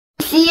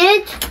see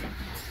it?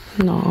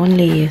 No,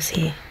 only you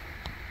see.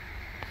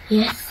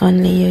 Yes.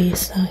 Only you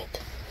saw it.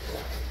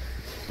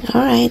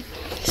 Alright.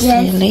 See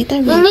you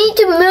later, baby. You need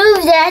to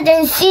move that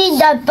and see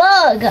the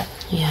bug.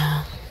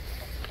 Yeah.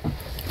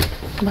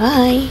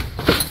 Bye.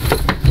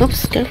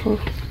 Oops, careful.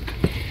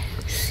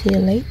 See you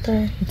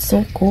later. It's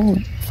so cold.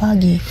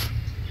 Foggy.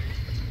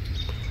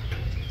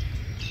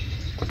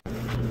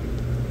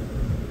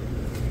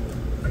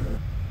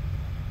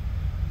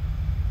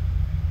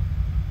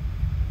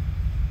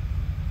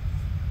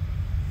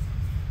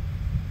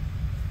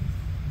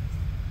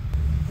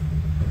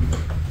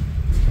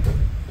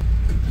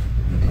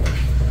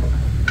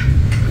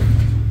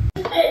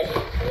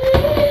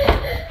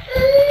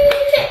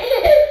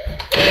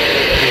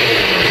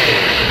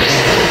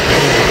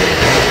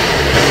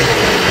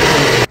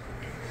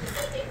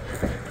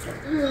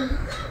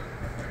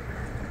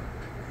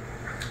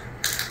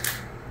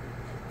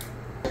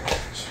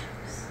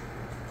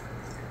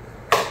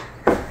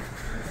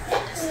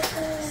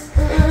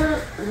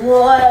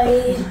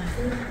 Why?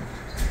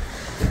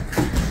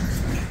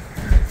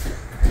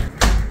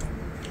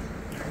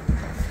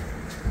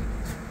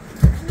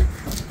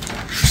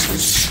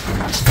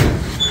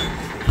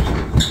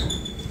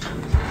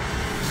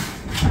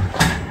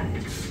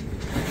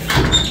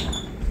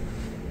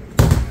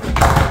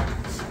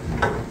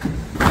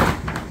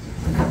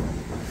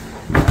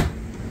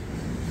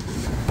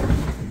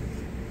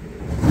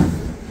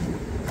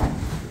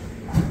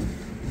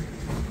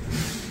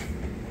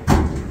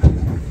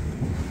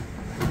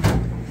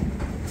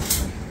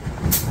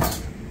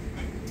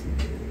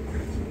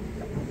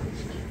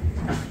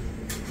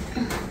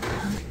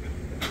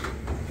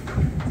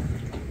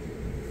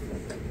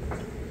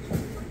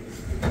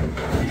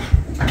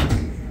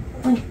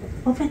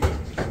 Open.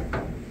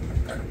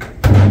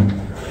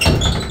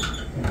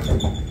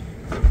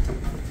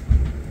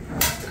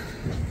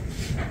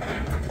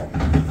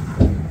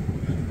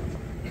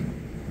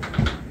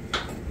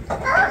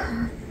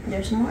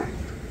 There's more.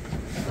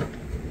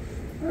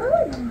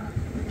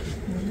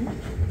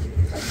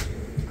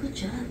 Good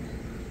job.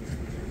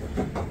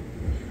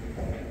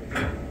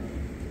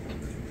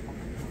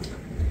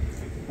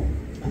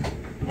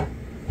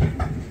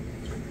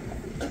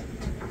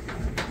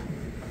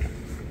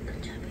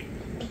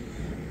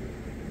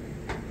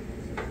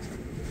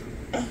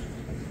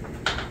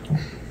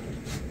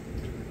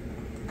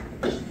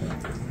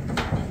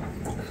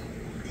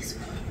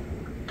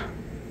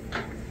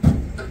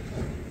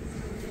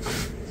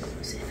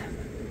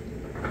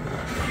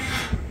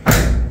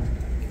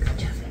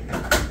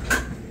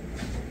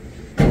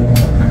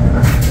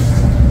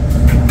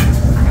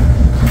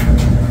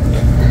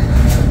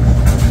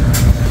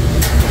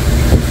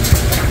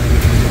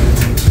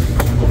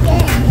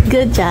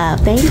 Good job.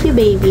 Thank you,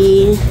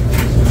 baby.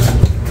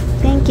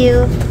 Thank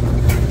you.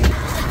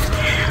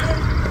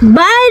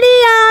 Bye,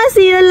 Dia.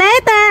 See you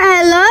later.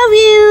 I love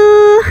you.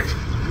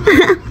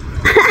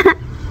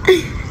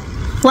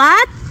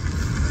 What?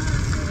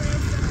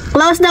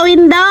 Close the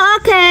window.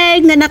 Okay.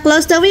 I'm gonna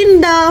close the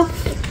window.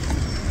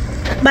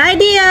 Bye,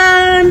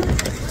 Dion.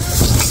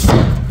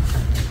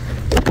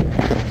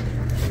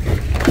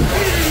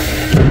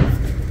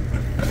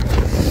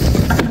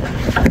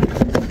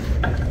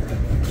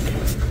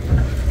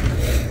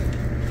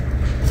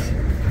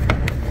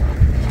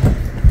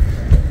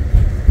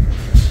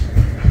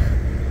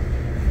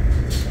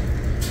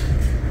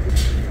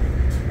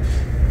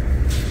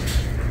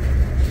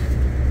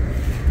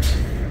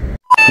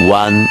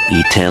 One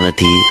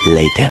eternity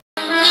later.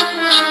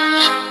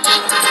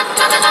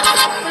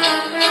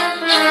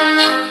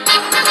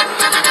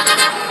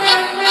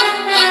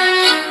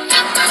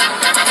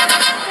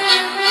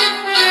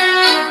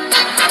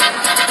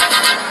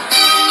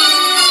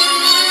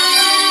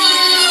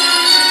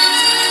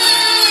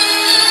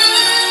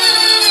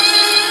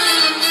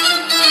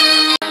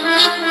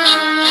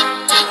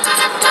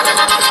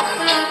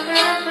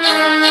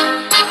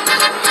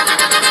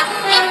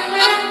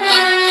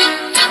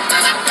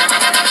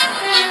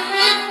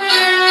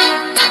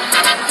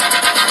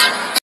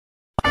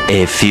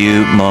 A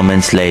few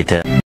moments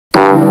later.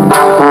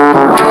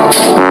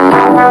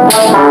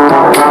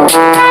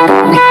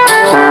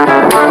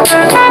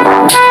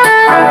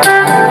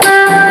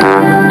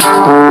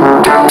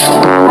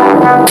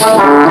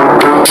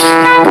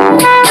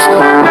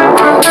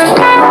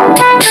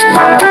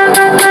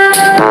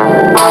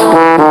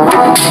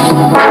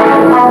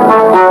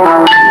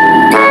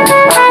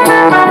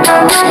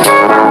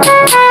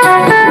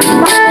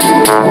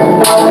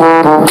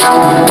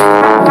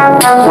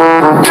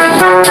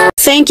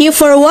 Thank you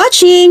for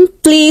watching.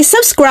 Please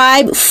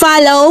subscribe,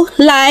 follow,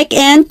 like,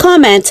 and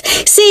comment.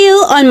 See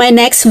you on my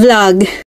next vlog.